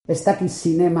ez dakiz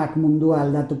zinemak mundua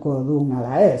aldatuko duen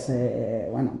ala ez.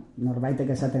 Norbaitek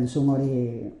esaten zuen hori,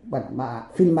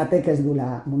 film batek ez dula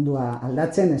mundua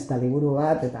aldatzen, ez da liburu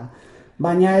bat,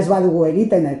 baina ez badugu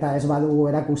egiten eta ez badugu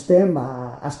erakusten,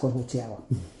 askoz gutxiago.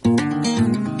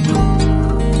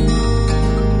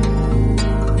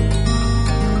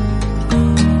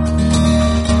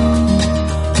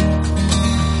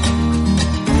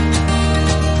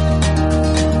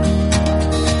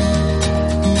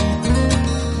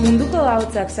 Munduko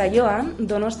Ahotsak saioan,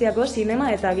 Donostiako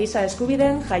Zinema eta Giza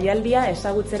Eskubideen Jaialdia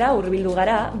ezagutzera hurbildu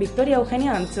gara Victoria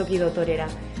Eugenia Antzoki dotorera.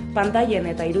 Pantailen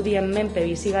eta irudien menpe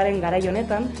bizi garen garai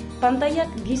honetan, pantailak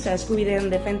Giza Eskubideen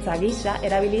defentsa gisa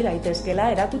erabili daitezkeela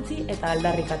erakutsi eta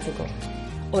aldarrikatzeko.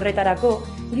 Horretarako,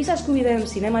 Giza Eskubideen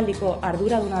Zinemaldiko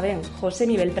arduraduna den Jose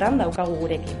Mari Beltrán daukagu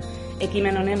gurekin.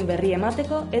 Ekimen honen berri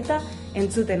emateko eta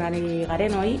entzuten ari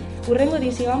garenoi hurrengo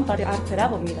edizioan parte hartzera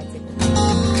gonbidatzeko.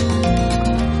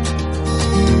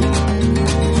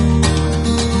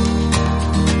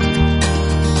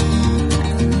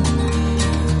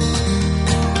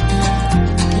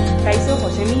 Kaixo,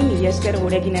 Josemi, mila esker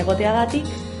gurekin egoteagatik.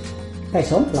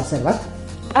 Kaixo, plazer bat.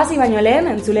 Hasi baino lehen,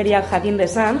 entzuleriak jakin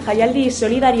dezan, jaialdi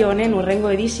solidario honen hurrengo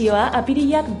edizioa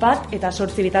apirilak 1 eta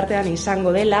 8 bitartean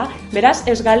izango dela, beraz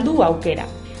ez galdu aukera.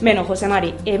 Beno, Jose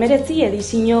Mari, 19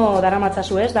 edizio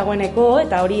daramatzazu ez dagoeneko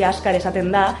eta hori askar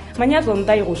esaten da, baina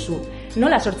konta iguzu.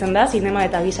 Nola sortzen da Zinema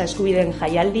eta Giza Eskubideen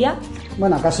Jaialdia?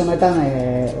 Kaso honetan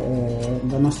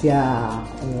Donostia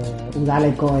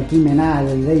Udaleko ekimena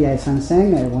edo ideia izan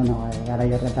zen,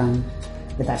 garai horretan,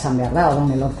 eta esan behar da,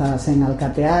 Odon Elorza zen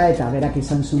alkatea, eta berak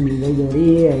izan zuen idei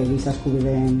hori Giza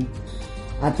Eskubideen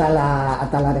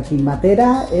atalarekin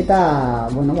batera, eta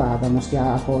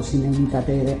Donostiako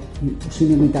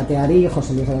zinemitateari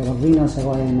Jose Luis Gordino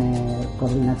zegoen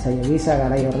koordinatzaile gisa,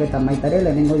 garai horretan baita ere,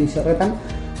 lehenengo edizio horretan,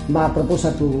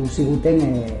 proposatu ziguten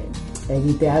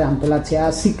egitea,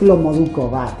 antolatzea ziklo moduko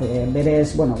bat.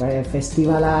 Berez,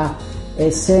 festivala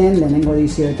zen lehenengo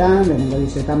edizioetan,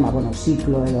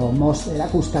 ziklo edo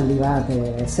erakustaldi bat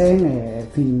zen,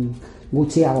 fin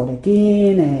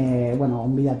gutxiagorekin,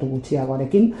 onbidatu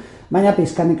gutxiagorekin, baina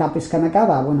pizkaneka,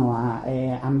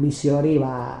 ambizio hori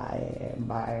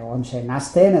egon zen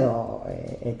azten,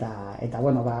 eta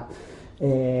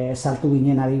sartu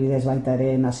ginen adibidez baita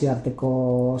ere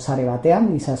nazioarteko sare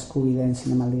batean, Giza Eskubideen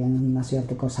Zinemaldien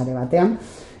nazioarteko sare batean,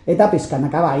 eta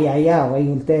pizkanaka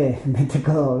 20 urte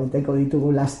beteko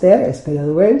ditugu laster, espero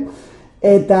duen,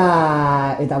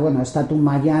 eta estatu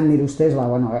mailan nire ustez,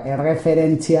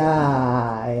 erreferentzia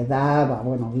da,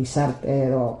 gizarte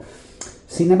edo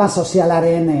zinema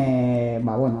sozialaren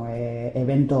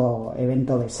evento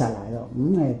bezala edo,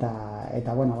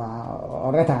 eta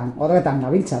horretan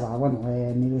gabiltza,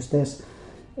 nire ustez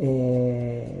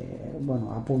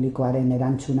publikoaren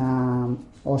erantzuna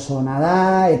oso ona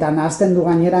da, eta nahazten du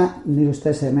gainera, nire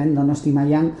ustez hemen Donosti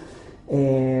mailan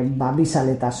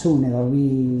bizaletasun edo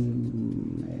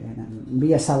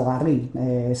bi ezaugarri,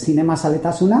 zinema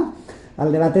zaletasuna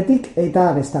alde batetik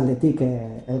eta bestaldetik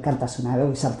elkartasuna edo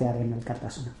gizartearen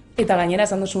elkartasuna. Eta gainera,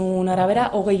 esan duzun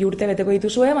arabera, 20 urte beteko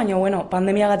dituzue, baina,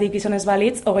 pandemiagatik izan ez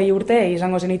balitz, 20 urte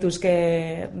izango zenituzke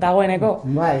dagoeneko.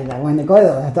 Bai, dagoeneko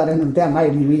edo, datoren urtean,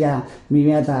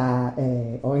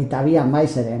 2022an,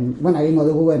 zeren, egingo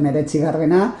dugu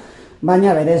 19.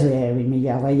 Baina berez,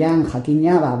 2020an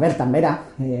jakina, bertan bera,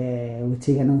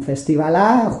 utzi genuen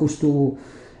festivala, justu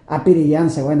apirilean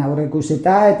zegoen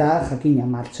aurreikusita, eta jakina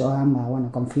martxoan,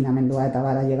 konfinamendua eta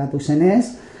bara llegatu zenez,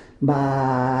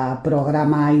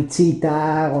 programa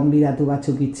itxita, gonbidatu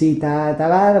batzuk itxita, eta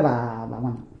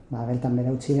bertan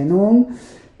bera utzi genuen.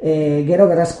 Gero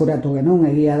berreskuratu genuen,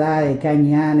 egia da,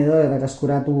 ekainean edo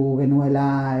berreskuratu genuela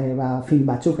film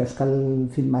batzuk, euskal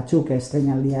film batzuk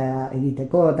estreinaldia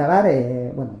egiteko,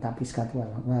 eta pizkatu,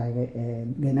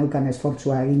 geneukan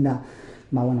esfortzua eginda,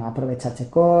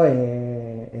 aprobetxatzeko,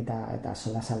 eta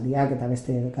solasaldiak eta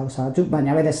beste gauza batzuk,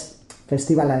 baina berez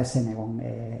festivala ezen egon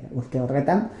urte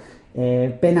horretan,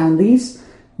 pena handiz,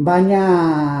 baina,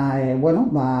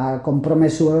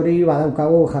 konpromesu hori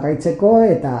badaukagu jarraitzeko,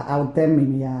 eta aurten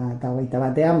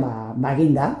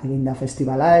 2021an, eginda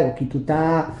festivala, egokituta,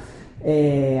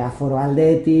 aforo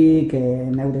aldetik,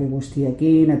 neurri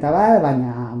guztiekin, eta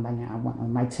baina,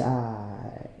 emaitza,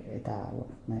 eta,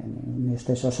 nire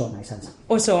ustez oso ona izan zen.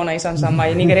 Oso ona izan zen,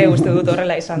 bai, nik ere uste dut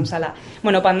horrela izan zala.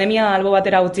 Pandemia albo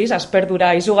batera utziz,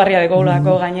 aspertura izugarria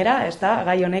dekogulako gainera, ez da,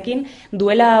 gai honekin,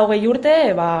 duela 20 urte,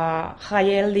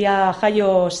 jaialdia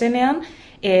jaio zenean,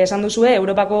 esan duzue,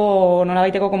 Europako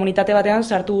nolabaiteko komunitate batean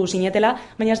sartu zinetela,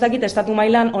 baina ez dakit estatu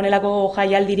mailan honelako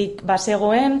jaialdirik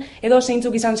bazegoen, edo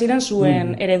zeintzuk izan ziren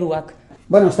zuen ereduak?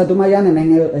 Bueno, estatu mailan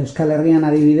hemen Euskal Herrian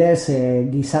adibidez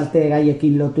gizarte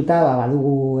gaiekin lotuta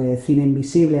badugu zine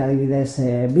invisible adibidez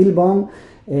Bilbon,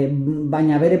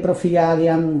 baina bere profila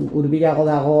agian hurbilago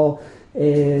dago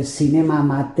zinema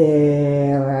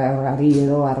amateurrari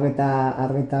edo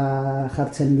arreta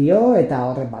jartzen dio, eta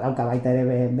horrek badauka baita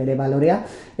ere bere balorea,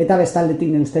 eta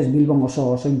bestaldetik ustez Bilbon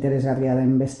oso interesgarria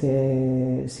den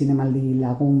beste zinemaldi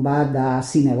lagun bat da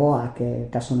zinegoak,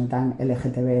 kasu honetan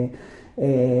LGTB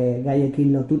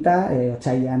gaiekin lotuta,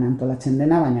 otsailean antolatzen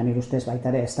dena, baina nire ustez baita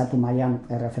ere estatu mailan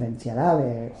erreferentzia da,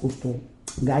 justu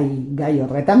gai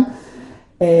horretan.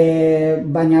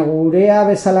 Baina gurea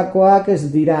bezalakoak ez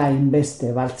dira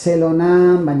hainbeste.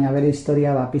 Bartzelonan, baina bere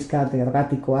historia pizkat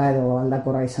ergatikoa edo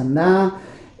aldakorra izan da,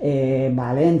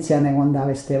 Valentzian egon da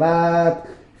beste bat,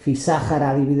 Fisajara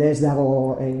adibidez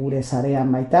dago gure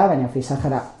sarean baita, baina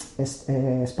Fisajara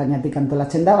Espainiatik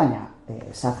antolatzen da, baina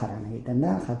Saharan egiten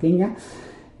da, jakina.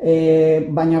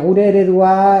 Baina gure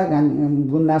eredua,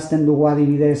 gundazten dugu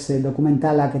adibidez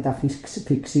dokumentalak eta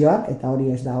fikzioak, eta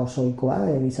hori ez da oso ohikoa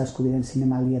Giza Eskubideen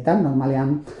Zinemaldietan, normalean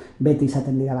beti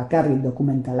izaten dira bakarrik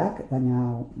dokumentalak, baina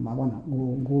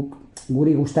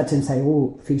guri gustatzen zaigu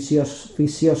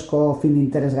fikziozko film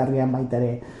interesgarrian baita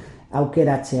ere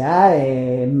aukeratzea,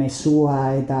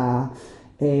 mezua eta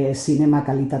zinema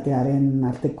kalitatearen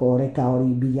arteko oreka hori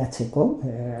bilatzeko,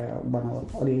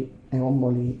 hori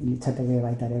egongo litzateke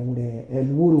baita ere gure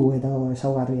helburu eta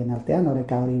ezaugarrien artean,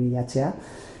 oreka hori bilatzea,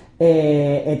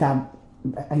 eta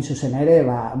hain zuzen ere,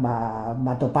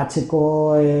 topatzeko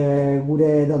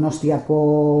gure Donostiako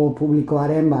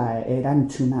publikoaren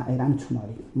erantzun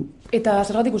hori. Eta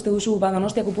zergatik uste duzu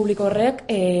Donostiako publiko horrek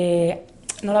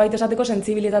nolabait esateko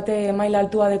sentsibilitate maila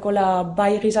altua dekola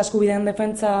bai giza eskubideen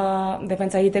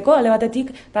defentsa egiteko alde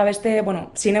batetik, eta beste,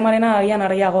 zinemarena agian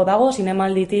argiago dago,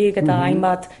 zinemalditik eta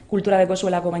hainbat kultura deko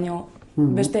zuelako, baino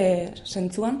beste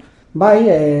zentzuan? Bai,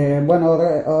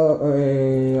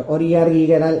 hori argi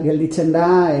gelditzen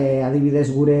da, adibidez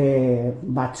gure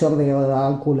batzorde edo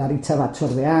aholkularitza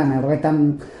batzordean,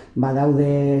 horretan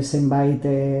badaude zenbait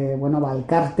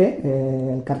elkarte,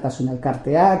 elkartasun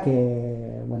elkarteak,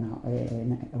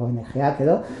 ONG-ak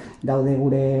edo, daude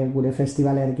gure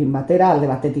festivalerekin batera, alde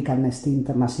batetik Amnesty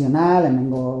Internacional,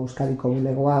 hemengo Euskadiko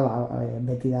bulegoa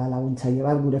beti da laguntzaile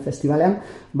bat gure festivalean,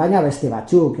 baina beste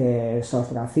batzuk,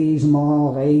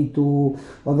 sofrazismo, gehitu,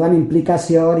 orduan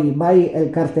implikazio hori bai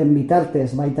elkarten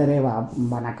bitartez, baita ere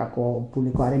banakako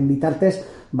publikoaren bitartez,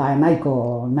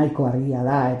 nahiko argia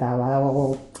da, eta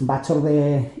badago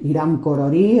batzorde iraunkor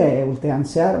hori urtean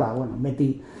zehar,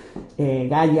 beti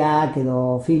gaiak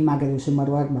edo filmak edo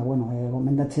izenbaruak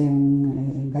gomendatzen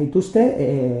gaituzte,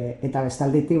 eta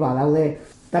bestaldetik daude,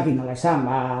 takin nola esan,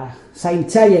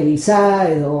 zaintzaile gisa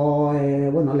edo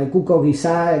lekuko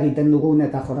gisa egiten dugun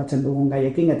eta jorratzen dugun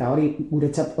gaiekin, eta hori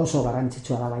guretzat oso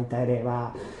garrantzitsua da baita ere,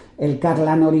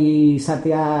 elkarlan hori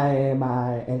izatea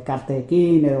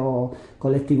elkarteekin edo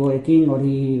kolektiboekin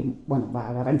hori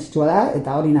garrantzitsua da,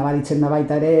 eta hori nabaritzen da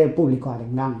baita ere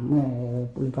publikoarengan,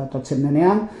 publikoa etortzen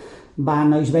denean,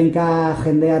 noizbehinka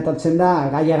jendea etortzen da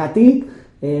gaiagatik,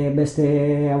 beste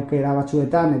aukera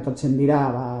batzuetan etortzen dira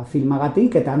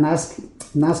filmagatik, eta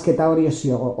nazketa hori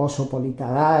oso polita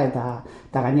da,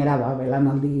 eta gainera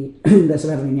belanaldi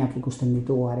desberdinak ikusten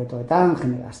ditugu aretoetan,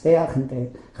 jende gaztea, jende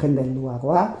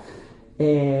helduagoa,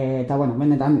 eta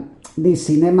benetan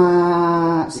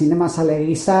zinema zale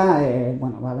gisa,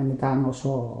 benetan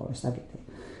oso ez dakit,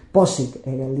 pozik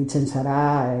gelditzen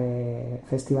zara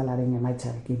festivalaren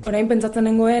emaitzarekin. Orain pentsatzen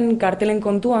nengoen kartelen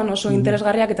kontuan oso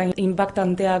interesgarriak eta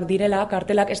impactanteak direla,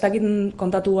 kartelak ez dakit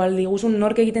kontatu aldi guzun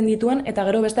nork egiten dituen, eta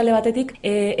gero bestale batetik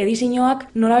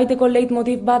edizioak norabaiteko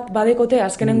leitmotiv bat badekote,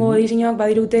 azkenengo edizioak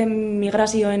badirute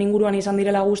migrazioen inguruan izan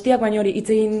direla guztiak, baina hori hitz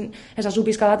egin ezazu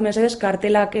pizka bat mesedez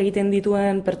kartelak egiten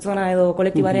dituen pertsona edo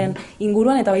kolektibaren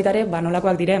inguruan, eta baita ere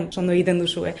nolakoak diren, sondo egiten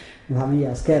duzue.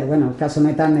 Mila esker, kasu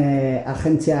honetan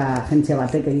agentzia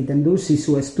batek egiten du,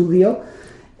 Zizu Estudio,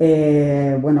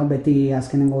 beti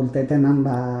azkenengo urteetan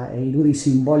irudi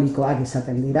simbolikoak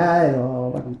izaten dira,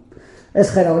 edo, ez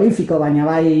jeroglifiko, baina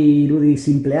bai irudi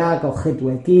simpleak,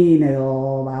 objektuekin,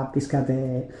 edo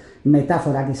pizkate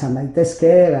metaforak izan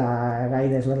daitezke, gai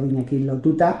desberdinekin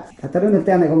lotuta. Datorren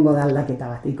urtean egongo da aldaketa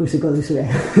bat, ikusiko duzue.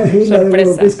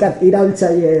 Sorpresa. Pizkat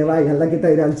iraultzaile,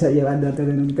 aldaketa iraultzaile bat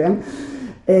datorren urtean.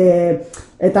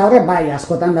 Eta horrek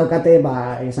askotan daukate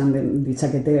izan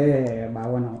ditzakete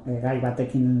gai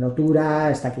batekin lotura,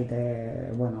 ez dakite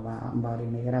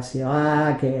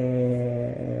migrazioak,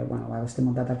 beste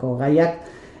montatako gaiak,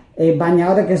 Baina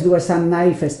horrek ez du esan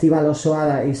nahi festival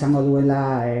osoa izango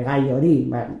duela gai hori.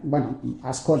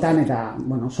 Askotan eta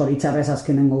zoritxarrez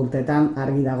azkenengo urteetan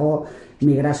argi dago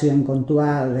migrazioen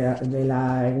kontua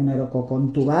dela eguneroko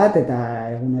kontu bat eta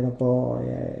eguneroko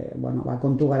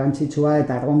kontu garantzitsua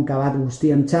eta erronka bat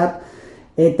guztientzat.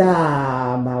 Eta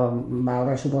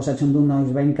horrek suposatzen du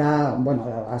noiz behinka,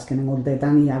 azkenengo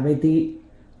urteetan ia beti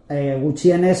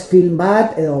gutxienez film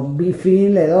bat edo bi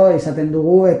film edo izaten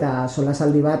dugu eta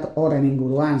solasaldi bat horren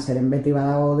inguruan, zeren beti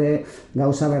badaude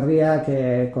gauza berriak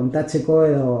kontatzeko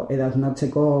edo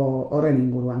hausnartzeko horren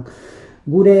inguruan.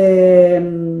 Gure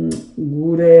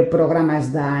programa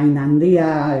ez da hain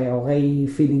handia, 20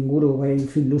 film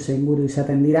luze inguru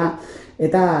izaten dira,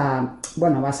 eta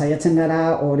saiatzen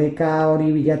gara oreka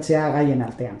hori bilatzea gaien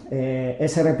artean.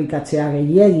 Ez errepikatzea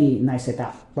gehiegi naiz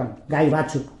eta gai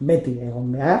batzuk beti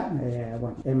egon behar,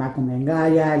 emakumeen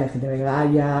gaia, LGTB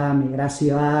gaia,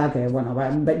 migrazioak,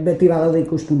 beti badaude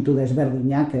ikuspuntu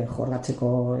desberdinak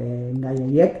jorratzeko gai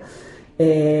horiek.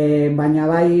 Baina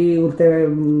bai urte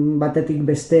batetik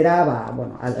bestera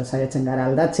saiatzen gara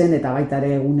aldatzen eta baita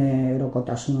ere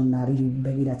egunerokotasunari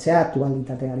begiratzea,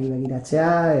 aktualitateari begiratzea,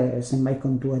 zenbait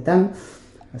kontuetan,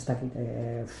 ez dakit,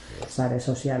 sare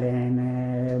sozialen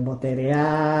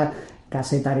boterea,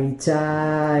 kazetaritza,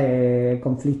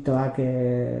 konfliktoak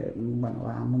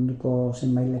munduko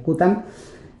zenbait lekutan.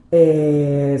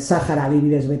 Sahara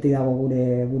adibidez beti dago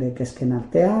gure kezken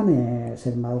artean,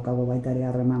 zer badaukago baita ere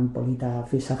harreman polita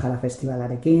Sahara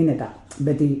festivalarekin, eta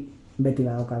beti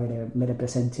badauka bere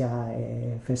presentzia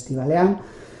festivalean.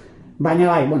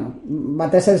 Baina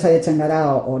batez ere saiatzen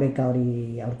gara oreka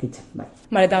hori aurkitzen.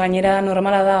 Eta gainera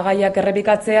normala da gaiak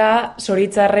errepikatzea,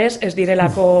 zoritzarrez ez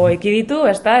direlako ekiditu,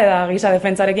 eta giza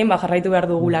defentsarekin jarraitu behar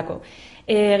dugulako.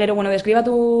 Gero,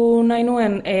 deskribatu nahi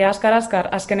nuen, azkar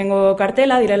azkenengo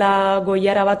kartela, direla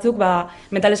goiara batzuk,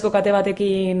 metalesko kate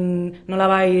batekin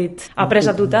nolabait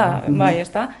apresatuta,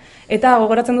 ezta? Eta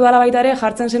gogoratzen dudala baita ere,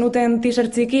 jartzen zenuten teaser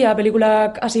txikia,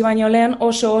 pelikulak hasi baino lehen,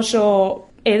 oso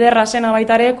ederra zena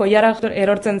baita ere, koiara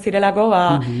erortzen zirelako,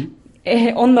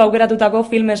 ondo aukeratutako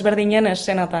film ezberdinen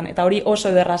eszenatan, eta hori oso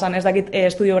ederra zan, ez dakit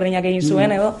estudio berdinak egin zuen,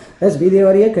 edo? Ez, bideo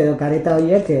horiek edo kareta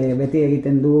horiek beti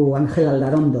egiten du Angel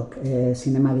Aldarondok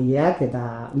zinemagileak, eta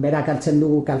berak hartzen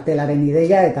du kartelaren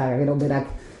ideia, eta gero berak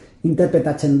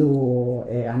interpretatzen du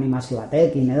animazio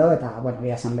batekin edo, eta,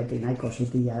 bia esan beti nahiko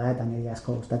zutila da, eta nire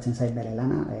asko gustatzen zait bere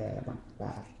lana,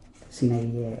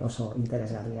 zinegile oso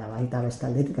interesgarria baita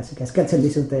bestaldetik, así que eskertzen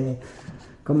dizute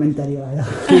komentarioa edo.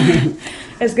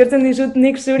 Eskertzen dizut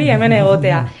nik zuri hemen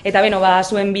egotea. Eta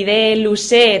zuen bide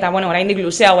luze, eta oraindik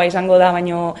luzeagoa izango da,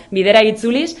 baina bidera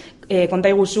itzuliz, konta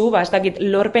iguzu, ez dakit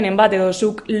lorpenen bat edo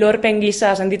zuk lorpen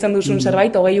gisa sentitzen duzun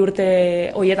zerbait, 20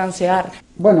 urte horietan zehar.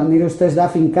 Nire ustez da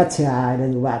finkatzea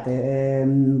eredu bat.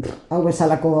 Hau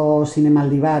bezalako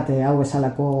zinemaldi bat, hau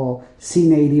bezalako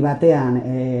zine hiri batean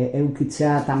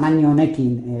eukitzea tamaino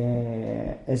honekin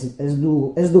ez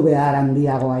du behar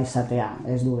handiagoa izatea.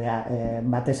 Ez du behar.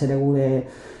 Batez ere gure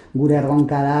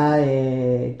erronka da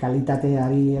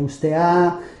kalitateari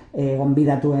eustea,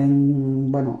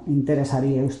 gonbidatuen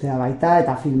interesari eustea baita,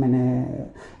 eta filmen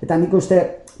eta nik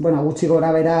uste gutxi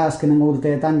gora bera azkenengo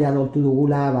urteetan ja lortu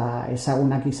dugula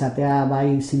ezagunak izatea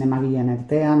bai zinemagileen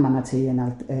artean,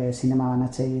 zinema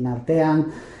banatzeien artean.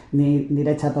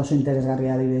 Niretzat oso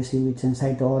interesgarria adibidez iruditzen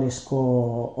zait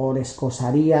orezko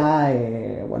saria,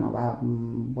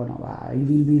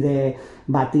 ibilbide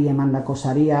bati emandako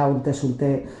saria, urtez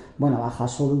urte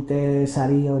jaso dute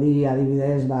sari hori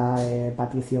adibidez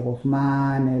Patricio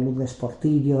Guzmán, Lourdes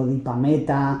Portillo, Dipa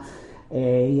Meta,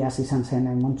 iaz izan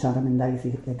zen Montxo Armendariz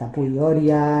eta Puy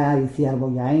Oria, Itziar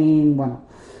Bollain,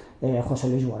 Jose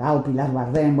Luis Borau, Pilar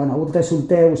Bardem, urtez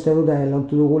urte uste dut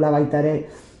lortu dugula baita ere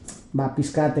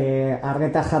pizkat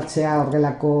arreta jartzea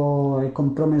horrelako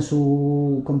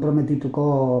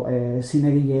konprometituko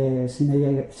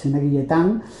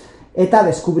zinegiletan, eta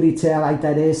deskubritzea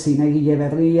baita ere zinegile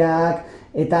berriak,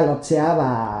 eta lortzea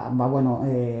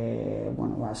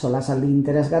solasaldi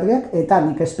interesgarriak, eta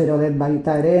nik espero dut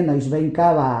baita ere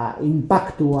noizbehinka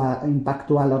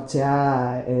impactua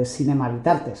lortzea zinema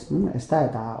bitartez,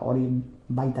 eta hori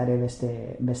baita ere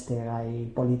beste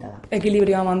gai polita da.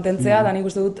 Ekilibrioa mantentzea, da nik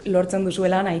uste dut lortzen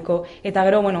duzuela nahiko. Eta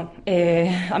gero,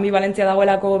 ambivalentzia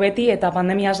dagoelako beti, eta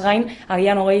pandemiaz gain,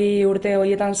 agian 20 urte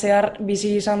horietan zehar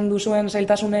bizi izan duzuen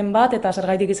zailtasunen bat, eta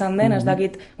zergaitik izan den, ez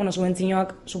dakit,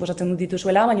 subentzioak suposatzen dut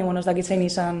dituzuela, baina ez dakit zein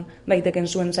izan daiteken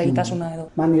zuen zailtasuna edo.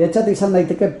 Niretzat izan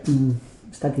daiteke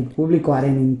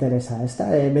publikoaren interesa,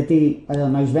 beti,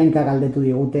 noizbenka galdetu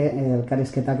digute,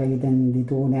 elkarrizketak egiten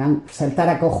ditugunean,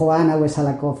 zertarako joan hau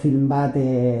esalako film bat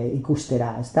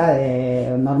ikustera,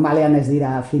 normalean ez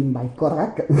dira film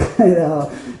baikorrak, edo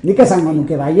nik esango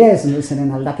nuke baiez,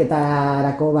 zeren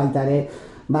aldaketarako baita ere,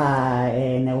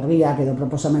 neurriak edo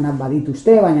proposamenak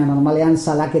badituzte, baina normalean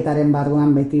salaketaren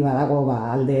barruan beti badago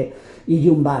alde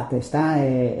ilun bat,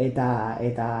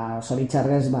 eta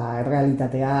zoritxarrez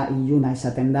errealitatea iluna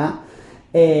izaten da,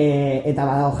 eta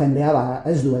badago jendea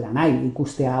ez duela nahi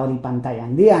ikustea hori pantaila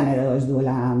handian, edo ez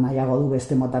duela nahiago du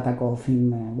beste motatako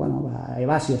film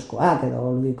ebasiozkoak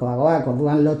edo ludikoagoak,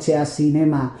 orduan lotzea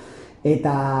zinema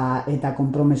eta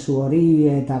konpromesu hori,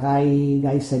 eta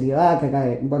gai serioak,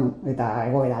 eta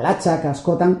egoera latxak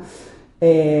askotan,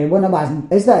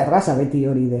 ez da erraza beti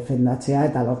hori defendatzea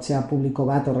eta lortzea publiko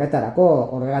bat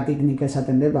horretarako, horregatik nik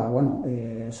esaten dut,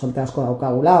 solte asko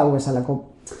daukagula, hau bezalako,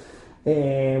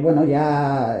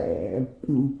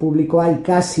 publikoa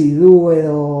ikasi du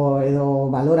edo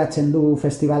baloratzen du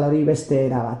festival hori beste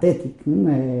era batetik,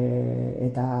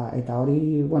 eta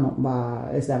hori,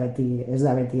 ez da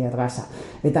beti erraza.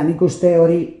 Eta nik uste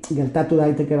hori gertatu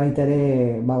daiteke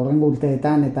baitere hurrengo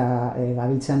urteetan eta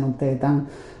gabiltzan urteetan,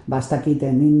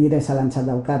 bastakiten nire zalantzat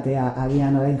daukatea,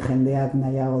 agian orain jendeak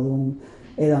nahiago duen,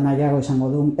 edo nahiago izango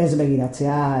duen, ez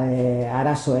begiratzea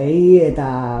arazoei,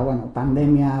 eta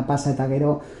pandemia pasa eta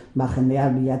gero,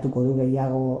 jendeak bilatuko du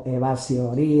gehiago ebazio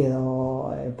hori,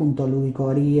 edo punto ludiko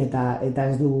hori, eta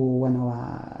ez du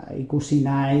ikusi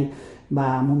nahi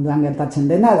munduan gertatzen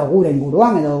dena, edo gure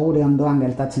inguruan, edo gure ondoan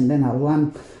gertatzen dena,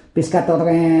 orduan pizkat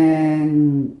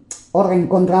horren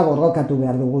kontra borrokatu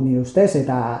behar dugu nire ustez,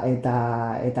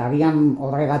 eta agian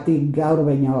horregatik gaur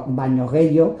baino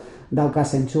gehiago dauka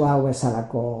zentzua hau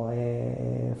bezalako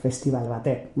festival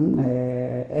batek.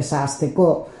 Eza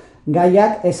azteko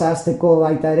gaiak, eza azteko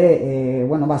baita ere,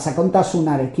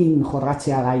 sakontasunarekin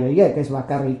jorratzea gai horiek, ez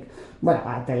bakarrik,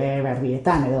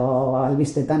 teleberrietan edo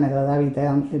albistetan edo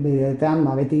dabideetan,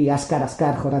 beti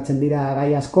askar jorratzen dira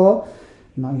gai asko,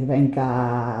 noizbenka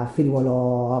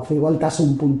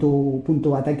frivoltasun puntu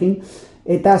batekin,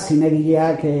 eta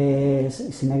zinegileak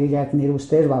nire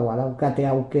ustez daukate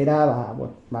aukera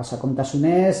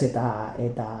sakontasunez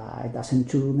eta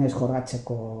zentzudunez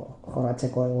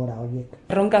jorratzeko egora horiek.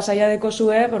 Erronka zaila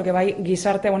dekozue, porque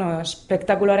gizarte,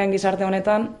 espektakuloaren gizarte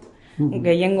honetan,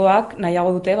 gehiengoak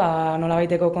nahiago dute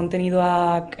nolabaiteko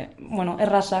kontenidoak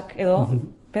errazak edo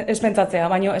ez pentsatzea,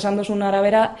 baina esan duzun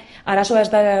arabera arazoa ez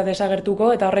da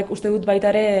desagertuko, eta horrek uste dut baita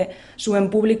ere zuen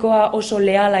publikoa oso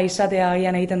leala izatea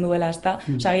agian egiten duela, ezta?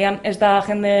 Agian ez da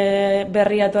jende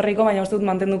berria etorriko, baina uste dut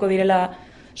mantenduko direla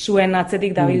zuen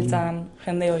atzetik dabiltzan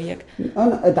jende horiek.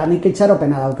 Eta nik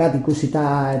itxaropena daukat,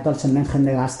 ikusita etortzen den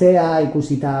jende gaztea,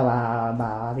 ikusita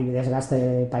adibidez gazte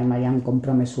paimaian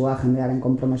konpromesua, jendearen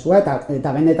konpromesua,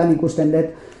 eta benetan ikusten dut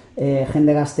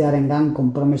jende gaztearen gan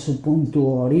konpromesu puntu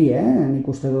hori, nik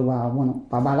uste du,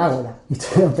 badagoela,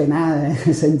 itxaropena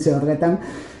zentze horretan,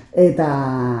 eta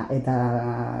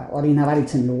hori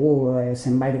nabaritzen dugu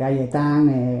zenbait gaietan,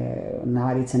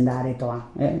 nabaritzen da aretoa,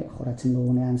 joratzen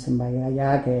dugunean zenbait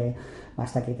gaiak,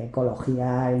 bastakit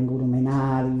ekologia,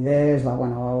 ingurumena, adibidez,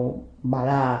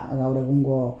 bada gaur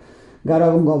egungo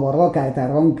borroka eta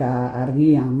erronka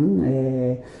argian,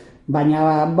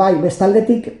 baina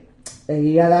bestaldetik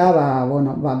egia da,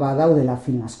 badaudela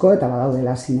film asko eta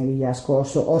badaudela zinegile asko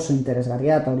oso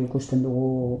interesgarria, eta hori ikusten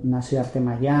dugu nazioarte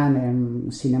mailan,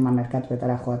 zinema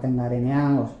merkatuetara joaten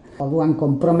garenean. Orduan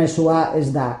konpromesua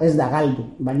ez da galdu,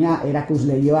 baina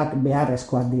erakusleihoak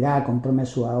beharrezkoak dira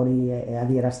konpromesua hori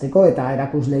adierazteko, eta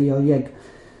erakusleiho horiek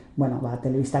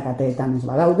telebista kateetan ez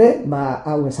badaude,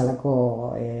 hau bezalako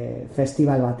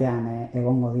festival batean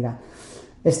egongo dira.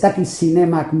 Ez dakit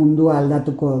zinemak mundua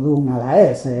aldatuko duen ala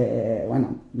ez,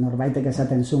 norbaitek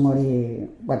esaten zuen hori,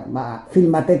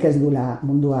 film batek ez duela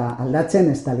mundua aldatzen,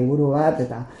 ez da liburu bat,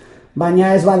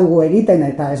 baina ez badugu egiten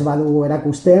eta ez badugu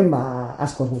erakusten,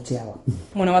 askoz gutxiago.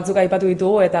 Batzuk aipatu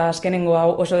ditugu eta azkenengo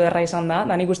hau oso derra izan da,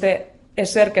 nik uste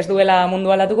ezerk ez duela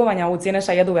mundu aldatuko, baina gutxienez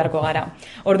saiatu beharko gara.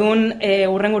 Orduan,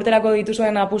 hurrengo urterako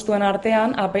dituzuen apustuen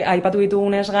artean, aipatu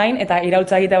ditugunez gain, eta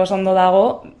iraultza egitea oso ondo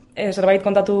dago, zerbait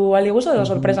kontatu aldi guzu edo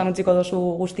sorpresan utziko dozu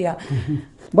guztia?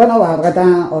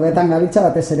 Horretan gabiltza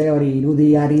batez ere hori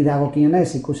irudiari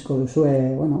dagokionez ikusiko duzue,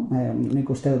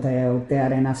 nik uste dute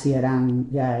urtearen hasieran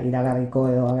iragarriko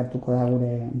edo agertuko da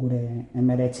gure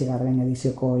 19.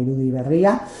 edizioko irudi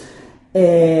berria.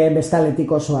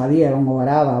 Bestaletik oso adi egongo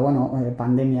gara,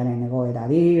 pandemiaren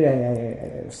egoerari,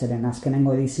 zeren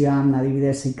azkenengo edizioan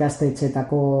adibidez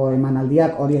ikastetxetako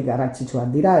emanaldiak horiek garrantzitsuak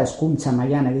dira, hezkuntza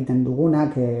mailan egiten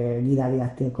dugunak, gida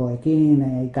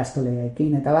didaktikoekin,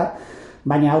 ikastoleekin eta bat,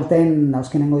 baina aurten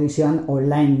azkenengo edizioan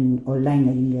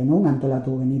online egin genuen,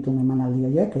 antolatu genituen emanaldi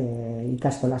horiek,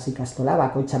 ikastola,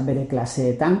 bakoitzak bere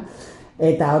klaseetan,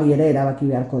 eta hori ere erabaki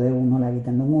beharko dugu nola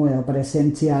egiten dugu, edo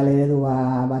presentzial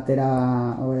eredua batera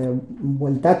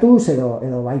bueltatuz,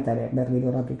 edo baita ere berriro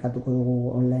aplikatuko dugu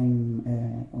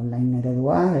online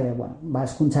eredua,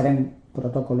 hezkuntzaren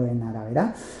protokoloen arabera,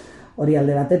 hori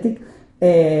alde batetik.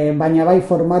 Baina bai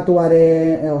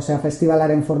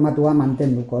festivalaren formatua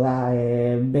mantenduko da,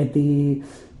 beti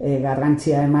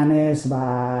garrantzia emanez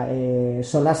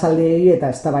solasaldiei eta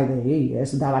eztabaidei,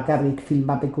 ez da bakarrik film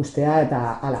bat ikustea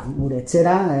eta gure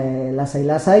etxera,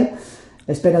 lasai.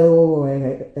 Espero dugu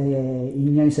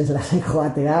inoiz ez lasai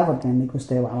joatea, porque nik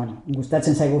uste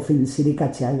gustatzen zaigu film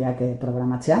zirikatzaileak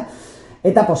programatzea.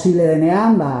 Eta posible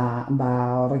denean,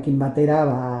 horrekin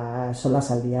batera,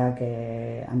 solasaldiak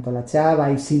antolatzea,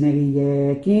 bai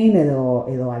zinegileekin edo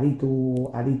aditu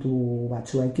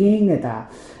batzuekin, eta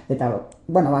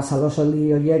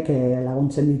solasaldi horiek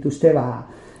laguntzen dituzte,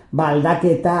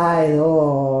 aldaketa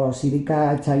edo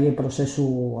zirikatzaile prozesu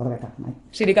horretan.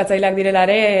 Zirikatzaileak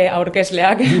direlare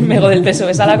aurkezleak, mego del peso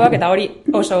bezalakoak, eta hori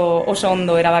oso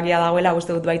ondo erabakia dagoela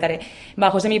uste dut baitare.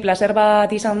 Josemi, placer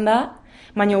bat izan da,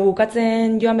 baina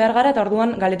bukatzen joan behar gara, eta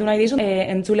orduan galetu nahi dizun,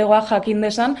 entzulegoak jakin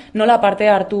desan, nola parte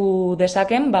hartu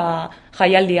dezaken,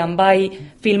 jaialdian, bai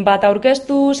film bat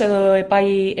aurkeztuz, edo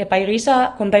epai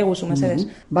gisa, konta iguzu, mesedez.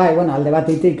 Bai, alde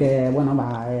batetik,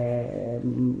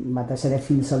 batez ere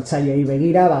film sortzaileei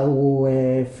begira, badugu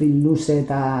film luze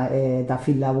eta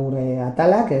film labur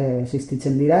atalak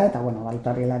existitzen dira, eta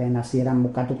urtarrilaren hasieran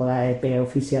bukatuko da epe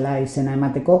ofiziala izena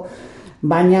emateko,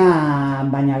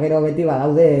 baina gero beti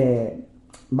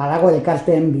badago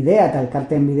elkarteen bidea, eta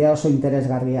elkarteen bidea oso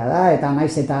interesgarria da, eta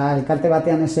naiz eta elkarte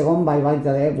batean ez egon,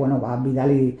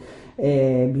 bidali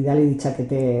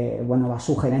ditzakete,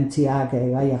 sugerentziak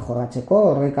gaia jorratzeko,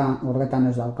 horretan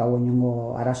ez daukagu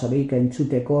inongo arazorik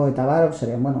entzuteko, eta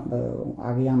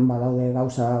agian badaude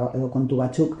gauza edo kontu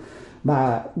batzuk,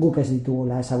 guk ez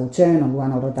ditugula ezagutzen,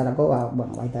 orduan horretarako,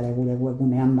 baita ere gure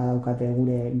webgunean badaukate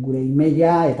gure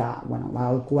emaila, eta,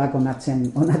 aholkuak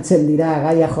onartzen dira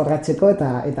gaia jorratzeko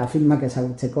eta filmak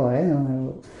ezagutzeko, ez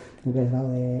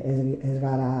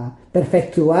gara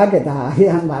perfektuak, eta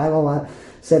agian badago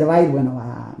zerbait,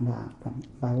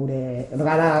 gure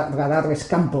radar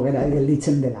eskampo gara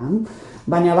gelditzen dela.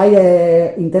 Baina bai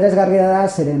interesgarria da,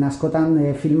 zeren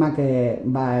askotan filmak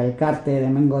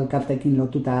hemengo elkartekin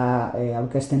lotuta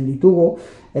aurkezten ditugu,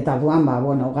 eta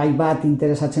gai bat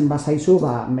interesatzen bazaizu,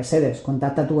 mesedez,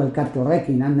 kontaktatu elkarte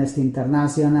horrekin, Amnesty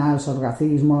International,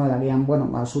 Sorgazismo, eragian,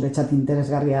 zuretzat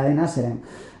interesgarria dena, zeren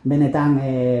benetan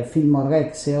film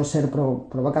horrek zeo zer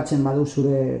provokatzen badu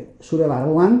zure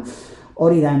barruan,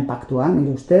 hori da inpaktua,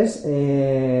 nire ustez,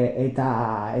 eta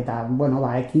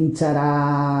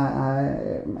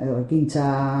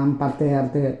ekintzan parte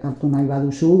hartu nahi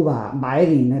baduzu,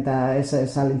 egin, eta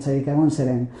ez alintzarik egon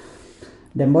zeren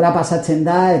denbora pasatzen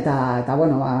da, eta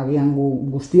agian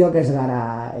guztiok ez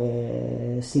gara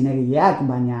zinegileak,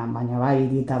 baina bai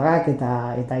hiritarrak,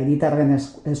 eta hiritarren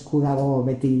esku dago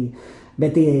beti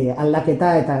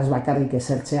aldaketa, eta ez bakarrik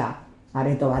ezertzea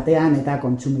areto batean eta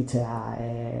kontsumitzea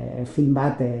film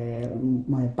bat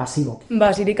pasiboki.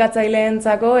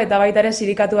 Zirikatzaileentzako eta baita ere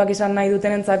zirikatuak izan nahi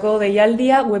dutenentzako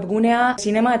deialdia webgunea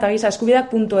zinema eta giza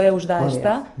eskubideak.eus da,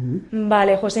 ezta?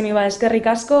 Bale, Josemi, eskerrik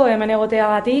asko hemen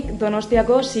egoteagatik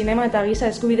Donostiako Zinema eta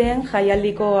Giza Eskubideen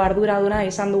Jaialdiko arduraduna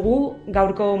izan dugu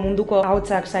gaurko Munduko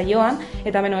Ahotsak saioan,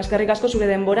 eta eskerrik asko zure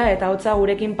denbora eta ahotsa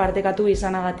gurekin partekatu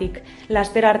izanagatik.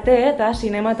 Laster arte eta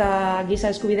zinema eta giza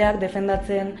eskubideak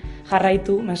defendatzen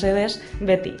jarraitu, mesedez,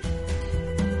 beti.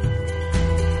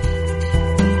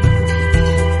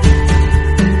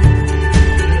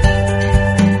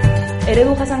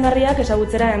 Eredu jasangarriak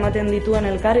ezagutzera ematen dituen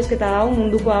elkarrizketa hau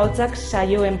Munduko Ahotsak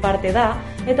saioen parte da,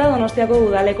 eta Donostiako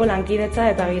Udaleko Lankidetza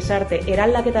eta Gizarte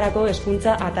eraldaketarako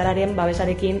hezkuntza atararen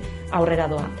babesarekin aurrera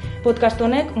doa. Podcast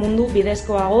honek mundu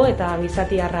bidezkoago eta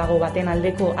gizatiarrago baten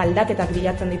aldeko aldaketak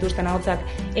bilatzen dituzten ahotsak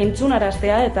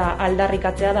entzunaraztea eta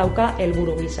aldarrikatzea dauka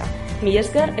helburu gisa. Mila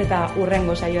esker eta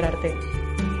hurrengo saiora arte.